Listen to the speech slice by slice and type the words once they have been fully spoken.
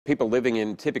People living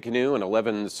in Tippecanoe and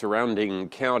 11 surrounding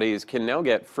counties can now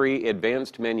get free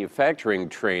advanced manufacturing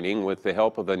training with the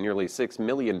help of a nearly $6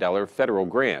 million federal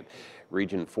grant.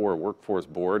 Region 4 Workforce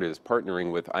Board is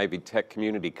partnering with Ivy Tech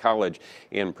Community College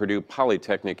and Purdue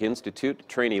Polytechnic Institute to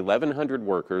train 1,100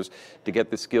 workers to get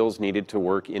the skills needed to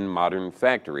work in modern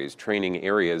factories. Training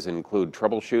areas include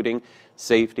troubleshooting,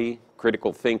 safety,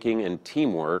 critical thinking, and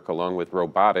teamwork, along with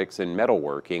robotics and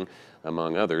metalworking,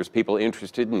 among others. People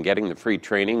interested in getting the free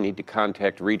training need to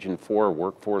contact Region 4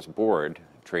 Workforce Board.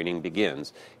 Training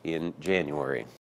begins in January.